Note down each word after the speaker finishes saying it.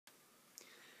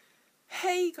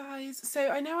Hey guys, so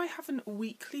I know I haven't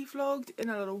weekly vlogged in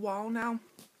a little while now.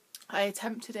 I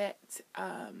attempted it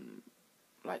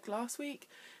like last week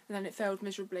and then it failed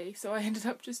miserably, so I ended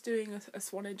up just doing a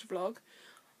Swanage vlog.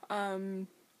 But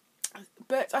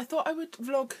I thought I would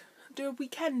do a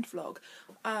weekend vlog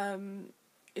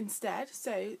instead.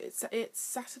 So it's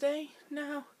Saturday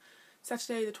now,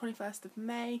 Saturday the 21st of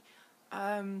May.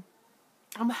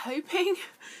 I'm hoping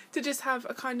to just have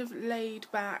a kind of laid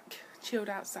back, chilled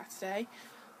out Saturday,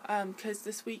 because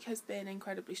this week has been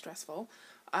incredibly stressful.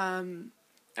 And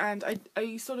I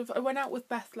went out with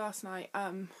Beth last night.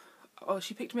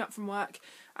 She picked me up from work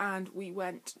and we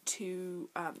went to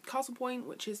Castle Point,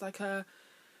 which is like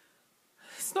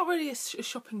it's not really a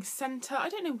shopping centre. I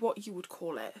don't know what you would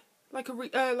call it. Like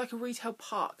a retail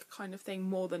park kind of thing,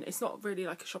 more than, it's not really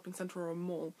like a shopping centre or a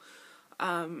mall.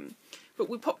 But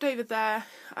we popped over there.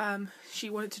 She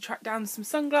wanted to track down some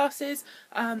sunglasses.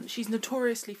 She's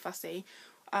notoriously fussy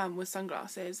with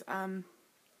sunglasses.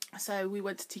 So we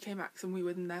went to TK Maxx and we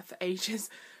were in there for ages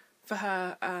for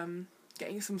her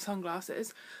getting some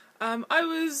sunglasses. I'm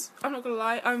not gonna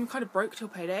lie, I'm kind of broke till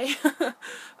payday.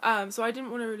 So I didn't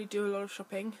want to really do a lot of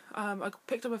shopping. I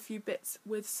picked up a few bits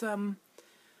with some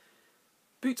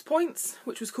Boots points,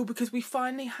 which was cool because we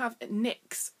finally have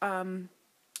NYX.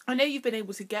 I know you've been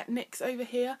able to get NYX over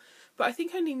here, but I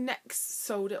think only NYX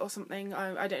sold it or something.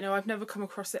 I don't know, I've never come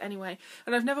across it anyway.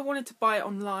 And I've never wanted to buy it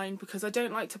online because I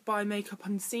don't like to buy makeup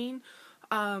unseen.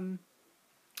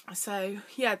 So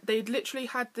yeah, they literally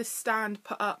had this stand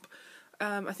put up.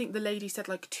 I think the lady said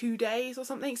like 2 days or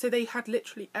something. So they had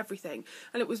literally everything.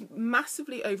 And it was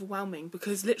massively overwhelming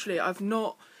because literally I've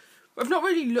not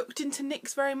really looked into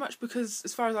NYX very much because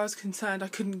as far as I was concerned, I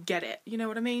couldn't get it. You know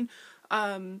what I mean?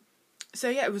 So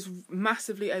yeah, it was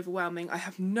massively overwhelming. I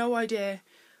have no idea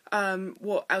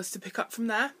what else to pick up from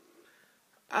there.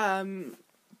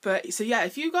 But so yeah,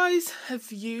 if you guys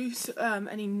have used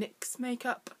any NYX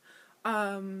makeup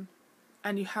and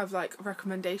you have like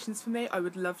recommendations for me, I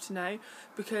would love to know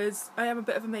because I am a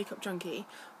bit of a makeup junkie.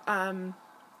 I've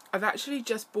actually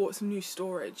just bought some new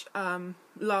storage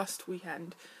last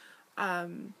weekend. I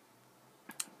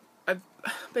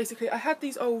had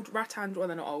these old rattan, well,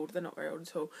 they're not old, they're not very old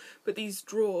at all, but these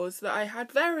drawers that I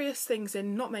had various things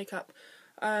in, not makeup,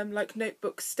 like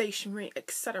notebooks, stationery,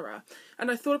 etc. And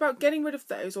I thought about getting rid of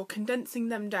those or condensing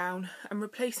them down and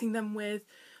replacing them with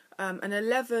an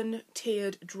 11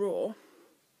 tiered drawer,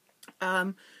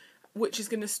 which is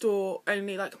going to store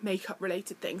only like makeup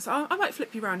related things. I might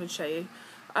flip you around and show you.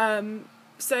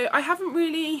 So I haven't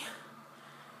really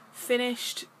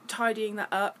finished tidying that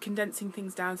up, condensing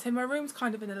things down, so my room's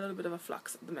kind of in a little bit of a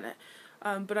flux at the minute,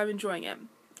 but I'm enjoying it.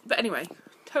 But anyway,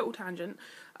 total tangent.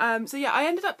 So yeah, I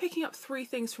ended up picking up 3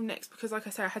 things from NYX because, like I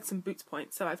say, I had some Boots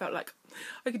points, so I felt like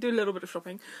I could do a little bit of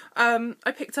shopping.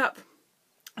 I picked up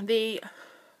the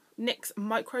NYX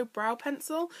Micro Brow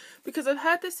Pencil because I've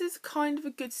heard this is kind of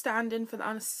a good stand-in for the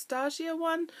Anastasia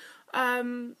one.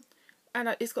 And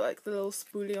it's got like the little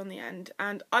spoolie on the end,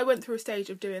 and I went through a stage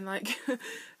of doing like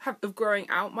of growing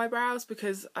out my brows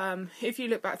because if you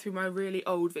look back through my really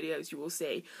old videos, you will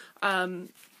see from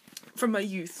my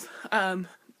youth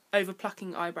over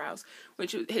plucking eyebrows,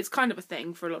 which is kind of a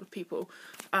thing for a lot of people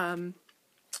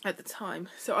at the time.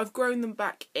 So I've grown them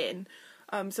back in.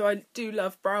 So I do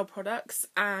love brow products,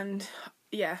 and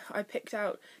yeah, I picked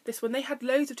out this one. They had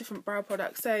loads of different brow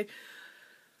products, so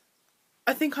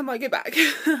I think I might go back.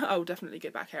 I'll definitely go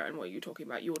back, Erin. What are you talking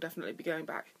about? You'll definitely be going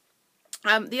back.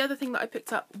 The other thing that I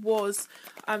picked up was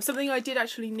something I did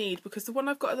actually need because the one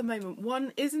I've got at the moment,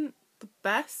 1, isn't the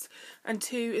best, and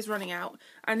 2 is running out.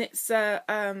 And it's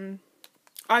eyeshadow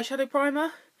primer.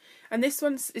 And this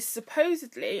one is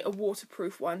supposedly a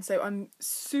waterproof one, so I'm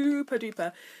super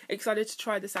duper excited to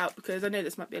try this out because I know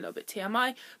this might be a little bit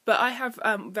TMI, but I have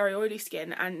very oily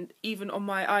skin, and even on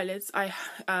my eyelids I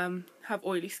have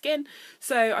oily skin,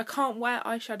 so I can't wear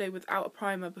eyeshadow without a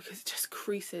primer because it just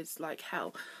creases like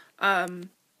hell. So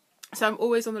I'm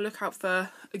always on the lookout for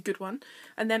a good one.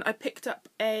 And then I picked up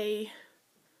a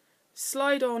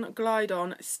slide on, glide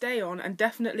on, stay on, and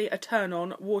definitely a turn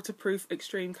on waterproof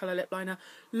extreme colour lip liner.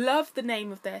 Love the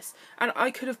name of this, and I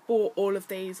could have bought all of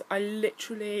these. I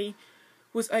literally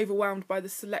was overwhelmed by the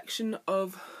selection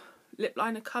of lip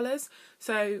liner colours,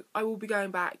 so I will be going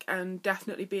back and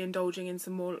definitely be indulging in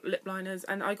some more lip liners.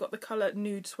 And I got the colour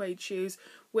Nude Suede Shoes,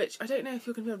 which I don't know if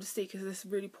you're going to be able to see because of this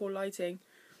really poor lighting.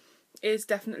 It is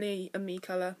definitely a me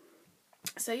colour.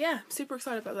 So yeah, super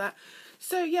excited about that.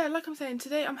 So yeah, like I'm saying,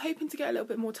 today I'm hoping to get a little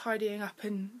bit more tidying up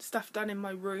and stuff done in my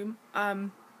room.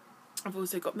 I've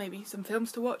also got maybe some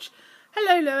films to watch.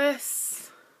 Hello,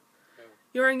 Lewis. Hello.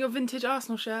 You're wearing your vintage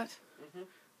Arsenal shirt?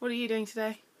 What are you doing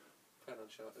today? Playing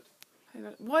Uncharted.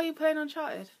 Why are you playing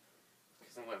Uncharted?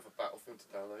 Because I'm waiting for Battlefield to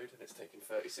download and it's taking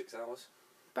 36 hours.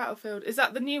 Battlefield. Is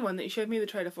that the new one that you showed me the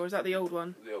trailer for? Or is that the old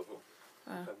one? The old one.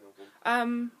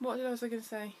 What else was I going to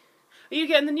say? Are you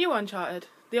getting the new Uncharted?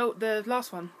 The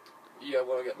last one? Yeah,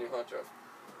 when I get a new hard drive.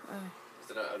 Oh.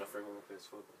 Because I don't have enough room on my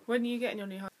PS4. When are you getting your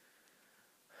new hard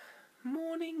drive?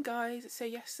 Morning, guys. So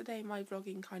yesterday my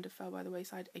vlogging kind of fell by the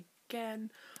wayside again.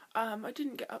 I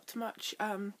didn't get up to much.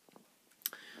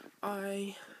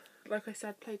 I, like I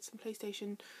said, played some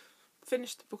PlayStation,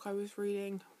 finished the book I was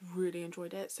reading, really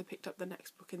enjoyed it, so picked up the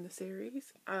next book in the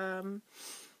series. And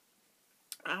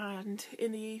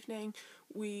in the evening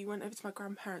we went over to my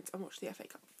grandparents and watched the FA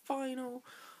Cup final.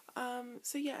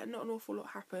 So yeah, not an awful lot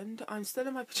happened. I'm still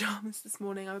in my pyjamas this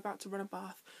morning. I'm about to run a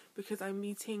bath because I'm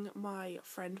meeting my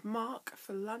friend Marc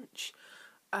for lunch.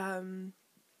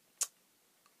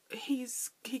 He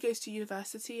goes to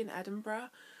university in Edinburgh,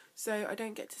 so I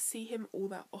don't get to see him all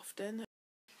that often.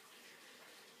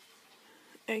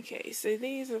 Okay, so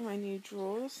these are my new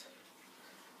drawers.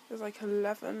 There's like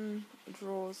 11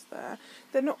 drawers there.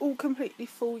 They're not all completely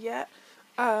full yet.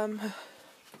 Like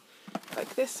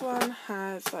this one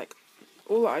has like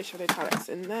all the eyeshadow palettes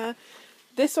in there.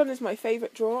 This one is my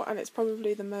favourite drawer and it's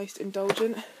probably the most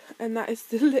indulgent, and that is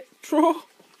the lip drawer.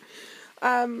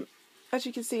 As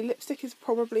you can see, lipstick is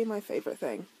probably my favourite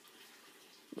thing.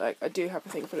 Like, I do have a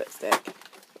thing for lipstick.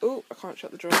 Oh, I can't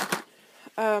shut the drawer.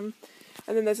 And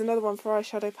then there's another one for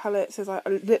eyeshadow palettes. There's like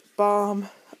a lip balm.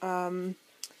 What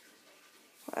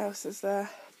else is there?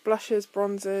 Blushes,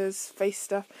 bronzers, face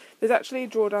stuff. There's actually a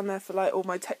drawer down there for like all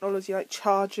my technology, like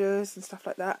chargers and stuff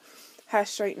like that. Hair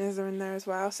straighteners are in there as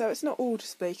well. So it's not all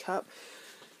just makeup.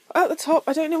 At the top,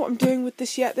 I don't know what I'm doing with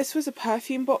this yet. This was a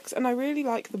perfume box and I really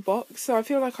like the box, so I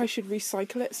feel like I should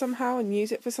recycle it somehow and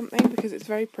use it for something because it's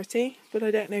very pretty, but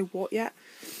I don't know what yet.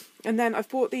 And then I've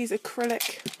bought these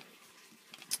acrylic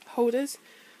holders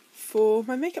for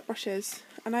my makeup brushes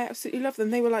and I absolutely love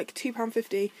them. They were like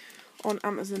 £2.50 on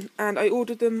Amazon and I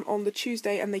ordered them on the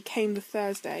Tuesday and they came the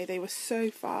Thursday. They were so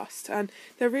fast and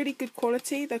they're really good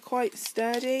quality. They're quite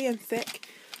sturdy and thick.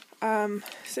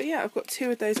 So yeah, I've got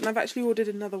 2 of those and I've actually ordered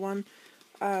another one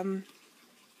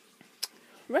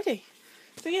ready.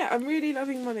 So yeah, I'm really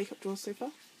loving my makeup drawers so far.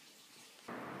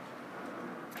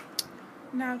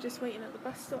 Now just waiting at the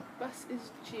bus stop. Bus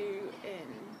is due in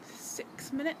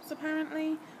 6 minutes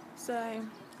apparently, so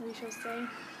we shall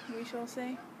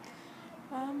see.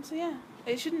 So yeah,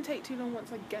 it shouldn't take too long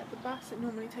once I get the bus. It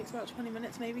normally takes about 20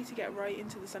 minutes maybe to get right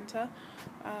into the centre.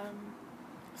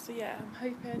 So yeah, I'm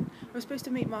hoping. I'm supposed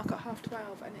to meet Marc at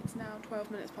 12:30 and it's now 12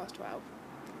 minutes past 12.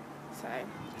 So,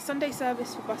 Sunday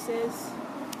service for buses,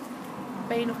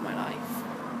 bane of my life.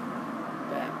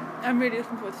 But I'm really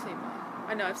looking forward to seeing Marc.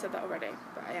 I know I've said that already,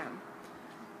 but I am.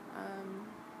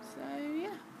 So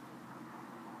yeah.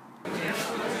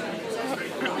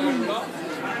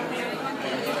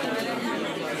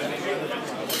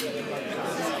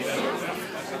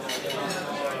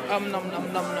 Nom nom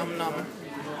nom nom nom.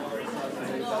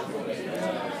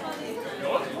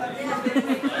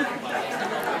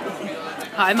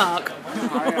 Hi Marc.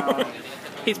 Hi.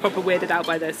 He's proper weirded out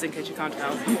by this in case you can't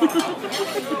tell.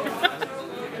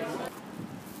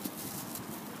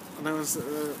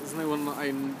 There's no one that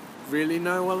I really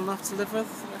know well enough to live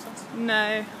with?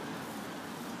 No.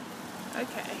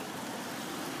 Okay.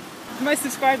 My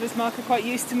subscribers, Marc, are quite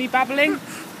used to me babbling.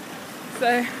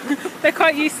 So they're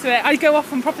quite used to it. I go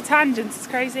off on proper tangents, it's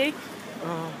crazy.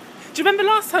 Oh. Do you remember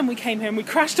last time we came here and we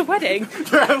crashed a wedding?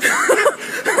 Yes!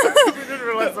 We didn't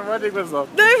realise the wedding was on.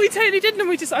 No, we totally didn't,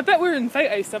 and I bet we're in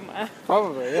photos somewhere.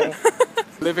 Probably, yeah.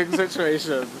 Living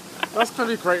situation. That's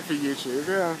probably great for YouTube,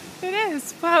 yeah. It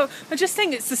is. Well, I just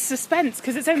think it's the suspense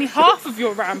because it's only half of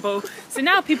your ramble. So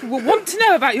now people will want to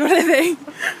know about your living.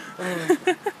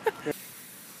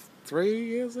 3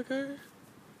 years ago,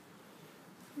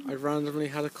 I randomly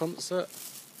had a concert.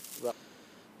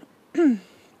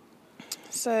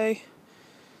 So,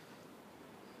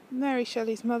 Mary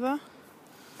Shelley's mother.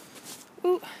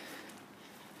 Ooh.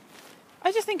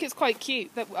 I just think it's quite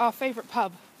cute that our favourite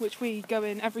pub, which we go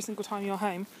in every single time you're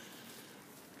home,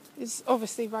 is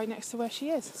obviously right next to where she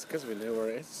is. It's because we know where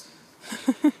it is.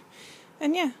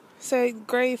 And yeah, so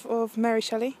grave of Mary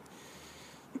Shelley.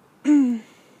 Right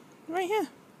here.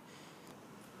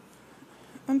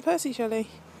 And Percy Shelley.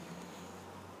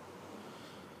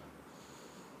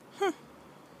 Huh.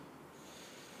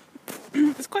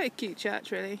 It's quite a cute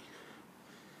church, really.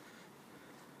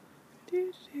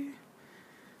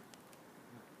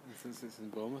 Since it's in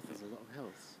Bournemouth, there's a lot of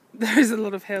hills. There is a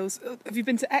lot of hills. Have you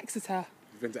been to Exeter?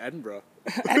 You've been to Edinburgh?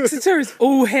 Exeter is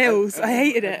all hills. I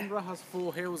hated it. Edinburgh has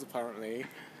 4 hills apparently,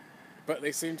 but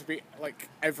they seem to be like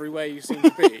everywhere you seem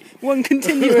to be. One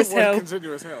continuous hill. One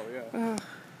continuous hill, yeah. Oh,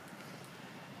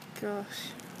 gosh.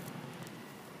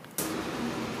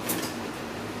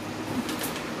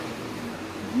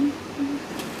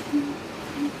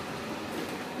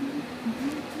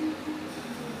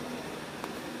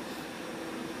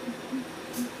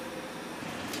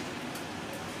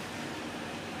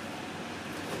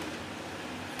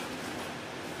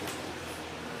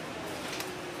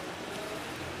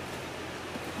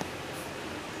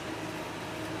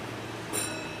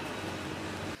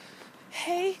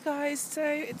 Hey guys, so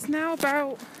it's now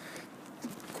about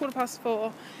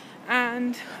 4:15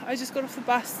 and I just got off the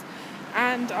bus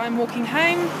and I'm walking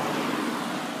home.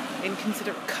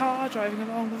 Inconsiderate car driving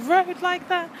along the road like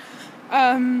that.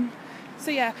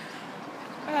 So yeah,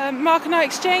 Marc and I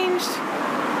exchanged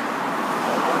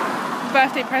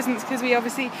birthday presents because we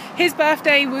obviously, his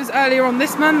birthday was earlier on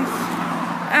this month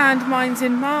and mine's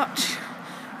in March.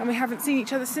 And we haven't seen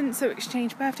each other since, so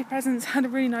exchanged birthday presents, had a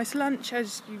really nice lunch,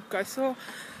 as you guys saw,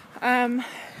 and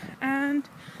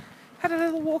had a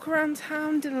little walk around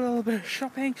town, did a little bit of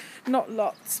shopping, not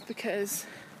lots, because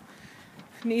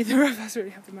neither of us really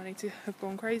have the money to have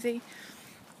gone crazy,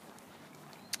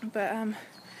 but had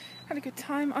a good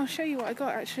time. I'll show you what I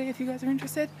got, actually, if you guys are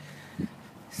interested.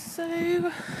 So,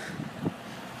 yeah,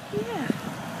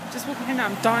 just walking home now,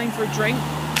 I'm dying for a drink.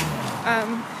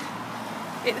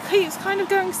 It keeps kind of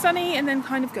going sunny and then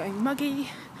kind of going muggy,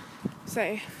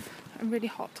 so I'm really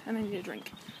hot and I need a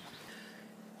drink.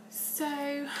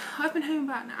 So I've been home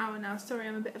about an hour now. Sorry,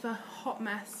 I'm a bit of a hot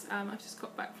mess. I've just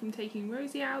got back from taking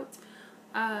Rosie out.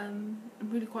 I'm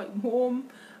really quite warm.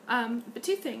 But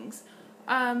 2 things.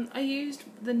 I used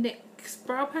the NYX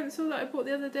brow pencil that I bought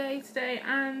the other day today,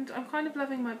 and I'm kind of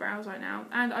loving my brows right now.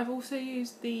 And I've also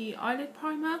used the eyelid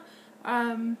primer.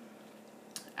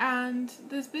 And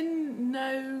there's been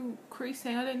no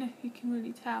creasing. I don't know if you can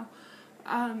really tell.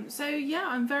 So yeah,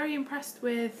 I'm very impressed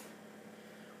with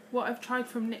what I've tried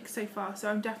from NYX so far, so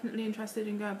I'm definitely interested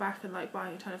in going back and like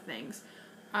buying a ton of things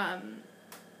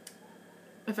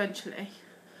eventually.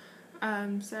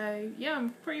 So yeah, I'm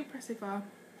pretty impressed so far.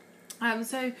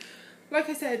 So like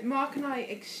I said, Marc and I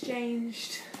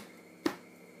exchanged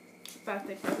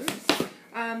birthday presents.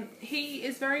 He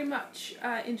is very much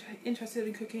interested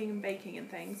in cooking and baking and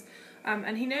things,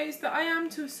 and he knows that I am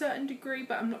to a certain degree,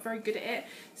 but I'm not very good at it.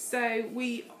 So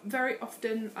we very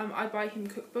often, I buy him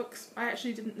cookbooks. I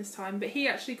actually didn't this time, but he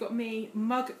actually got me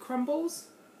mug crumbles.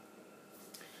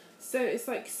 So it's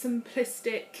like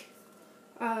simplistic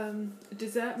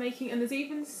dessert making, and there's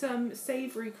even some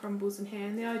savoury crumbles in here,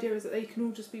 and the idea is that they can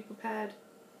all just be prepared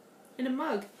in a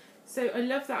mug. So I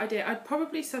love that idea. I'd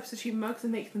probably substitute mugs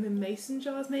and make them in mason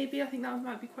jars maybe. I think that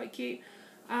might be quite cute.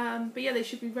 But yeah, they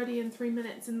should be ready in 3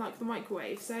 minutes in like the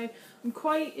microwave. So I'm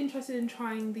quite interested in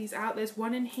trying these out. There's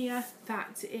one in here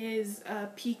that is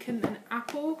pecan and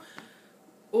apple.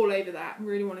 All over that. I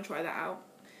really want to try that out.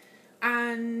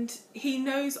 And he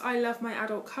knows I love my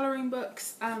adult colouring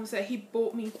books. So he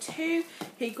bought me 2.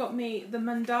 He got me the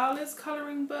Mandalas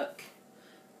colouring book.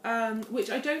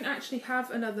 Which I don't actually have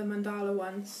another mandala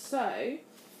one, so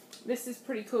this is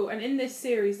pretty cool. And in this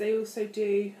series they also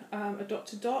do a dot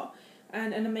to dot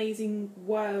and an amazing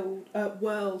world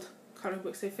colouring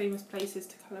book, so famous places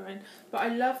to colour in. But I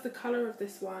love the colour of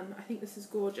this one. I think this is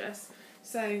gorgeous.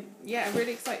 So yeah, I'm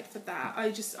really excited for that.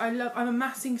 I'm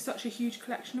amassing such a huge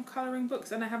collection of colouring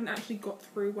books and I haven't actually got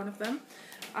through one of them.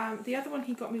 The other one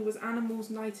he got me was Animals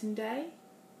Night and Day.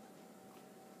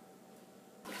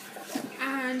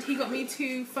 And he got me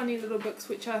 2 funny little books,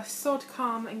 which are Sod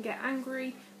Calm and Get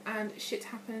Angry, and Shit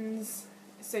Happens,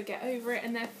 So Get Over It.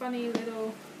 And they're funny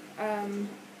little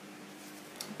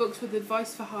books with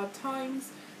advice for hard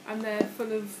times, and they're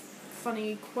full of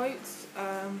funny quotes.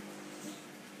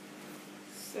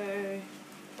 So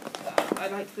I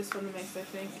like this one the most, I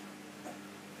think.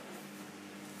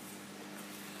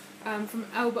 From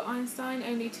Albert Einstein,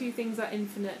 only 2 things are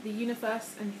infinite, the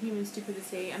universe and human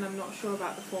stupidity, and I'm not sure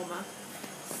about the former.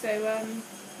 So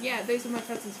yeah, those are my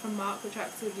presents from Marc, which I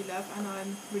absolutely love and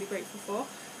I'm really grateful for.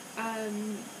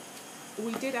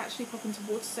 We did actually pop into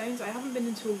Waterstones. I haven't been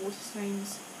into a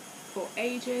Waterstones for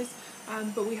ages,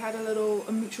 but we had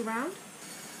a mooch around.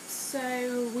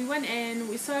 So we went in,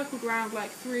 we circled around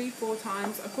like 3-4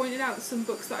 times. I pointed out some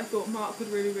books that I thought Marc would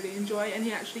really, really enjoy, and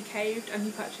he actually caved and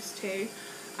he purchased 2.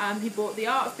 He bought The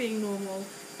Art of Being Normal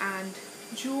and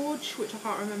George, which I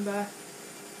can't remember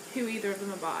who either of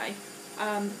them are by.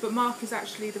 But Marc is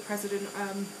actually the president,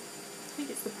 I think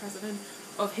it's the president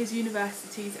of his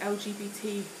university's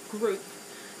LGBT group.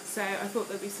 So I thought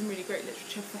there'd be some really great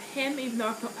literature for him, even though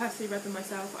I've not personally read them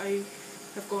myself. I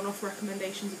have gone off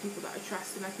recommendations of people that I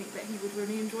trust, and I think that he would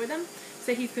really enjoy them.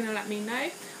 So he's going to let me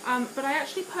know. But I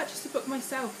actually purchased a book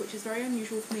myself, which is very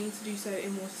unusual for me to do so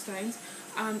in Waterstones.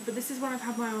 But this is one I've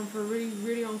had my eye on for a really,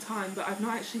 really long time, but I've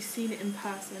not actually seen it in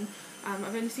person.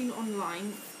 I've only seen it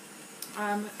online.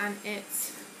 And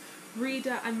it's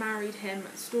Reader, I Married Him,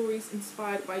 Stories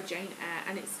Inspired by Jane Eyre,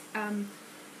 and it's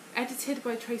edited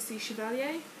by Tracy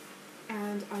Chevalier,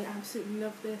 and I absolutely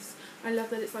love this. I love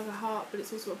that it's like a heart, but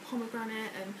it's also a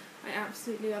pomegranate, and I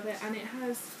absolutely love it, and it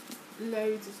has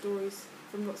loads of stories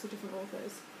from lots of different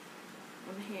authors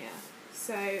on here.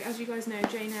 So, as you guys know,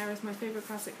 Jane Eyre is my favourite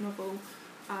classic novel,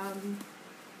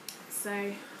 so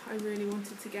I really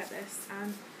wanted to get this,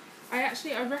 and I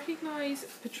recognise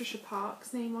Patricia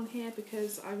Park's name on here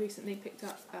because I recently picked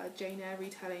up a Jane Eyre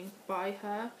retelling by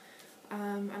her,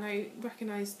 and I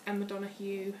recognised Emma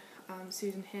Donoghue,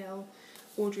 Susan Hill,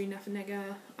 Audrey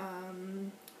Neffenegger,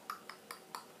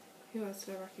 who else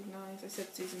did I recognise? I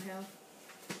said Susan Hill.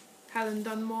 Helen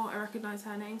Dunmore, I recognise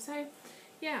her name, so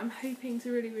yeah, I'm hoping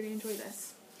to really, really enjoy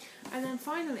this. And then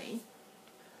finally,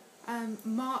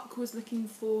 Marc was looking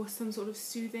for some sort of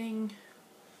soothing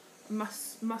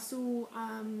muscle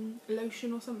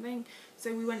lotion or something,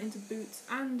 so we went into Boots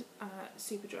and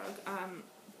Superdrug,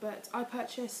 but I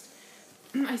purchased,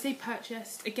 I say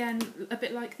purchased, again, a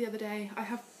bit like the other day, I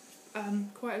have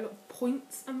quite a lot of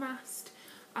points amassed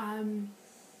in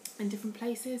different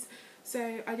places,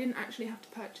 so I didn't actually have to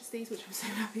purchase these, which I'm so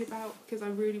happy about, because I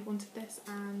really wanted this,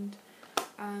 and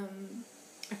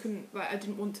I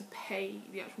didn't want to pay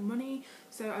the actual money,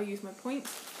 so I used my points.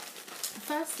 The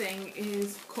first thing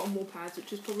is cotton wool pads,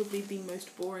 which is probably the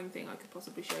most boring thing I could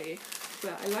possibly show you,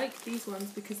 but I like these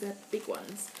ones because they're big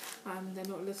ones. They're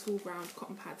not little round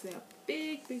cotton pads, they are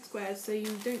big, big squares, so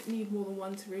you don't need more than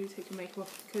one to really take your makeup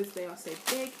off because they are so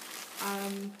big.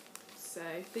 So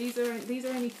these are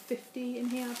only 50 in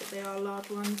here, but they are large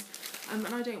ones, and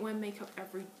I don't wear makeup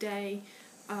every day,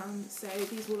 so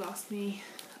these will last me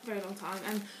a very long time.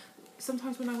 And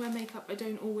sometimes when I wear makeup, I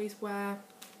don't always wear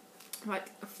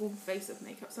like a full face of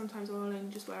makeup. Sometimes I'll only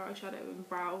just wear eyeshadow and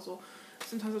brows, or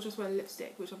sometimes I'll just wear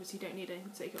lipstick, which obviously you don't need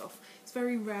anything to take it off. It's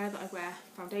very rare that I wear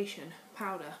foundation,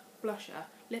 powder, blusher,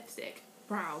 lipstick,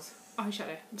 brows,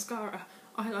 eyeshadow, mascara,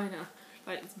 eyeliner.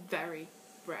 Like, it's very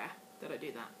rare that I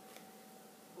do that.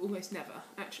 Almost never,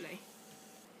 actually.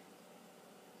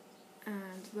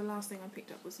 And the last thing I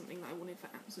picked up was something that I wanted for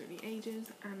absolutely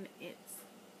ages, and it's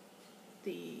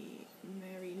the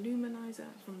Mary Luminizer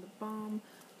from the Balm.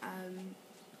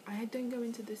 I don't go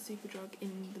into this Superdrug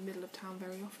in the middle of town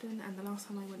very often, and the last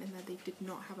time I went in there they did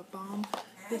not have a balm.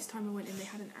 This time I went in, they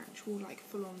had an actual like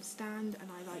full-on stand, and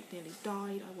I like nearly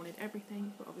died. I wanted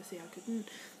everything, but obviously I couldn't.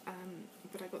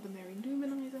 But I got the Mary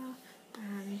Luminizer,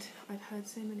 and I've heard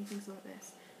so many things about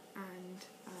this, and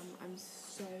I'm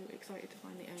so excited to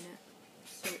finally own it.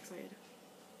 So excited.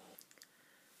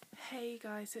 Hey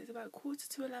guys, so it's about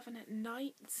 11:15 at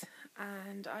night,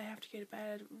 and I have to go to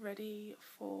bed ready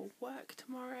for work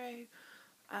tomorrow.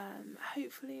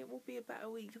 Hopefully it will be a better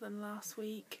week than last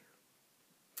week.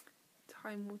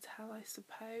 Time will tell, I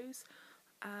suppose.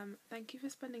 Thank you for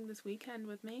spending this weekend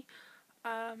with me,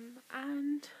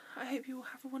 and I hope you will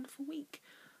have a wonderful week.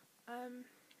 I'm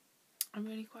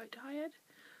really quite tired,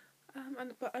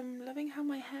 but I'm loving how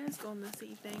my hair's gone this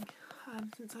evening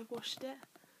since I've washed it.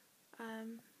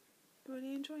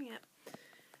 Really enjoying it.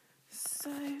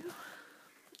 So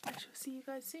I shall see you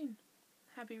guys soon.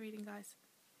 Happy reading, guys.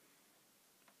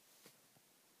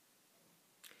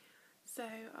 So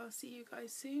I'll see you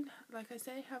guys soon. Like I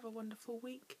say, have a wonderful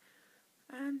week,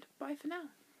 and bye for now.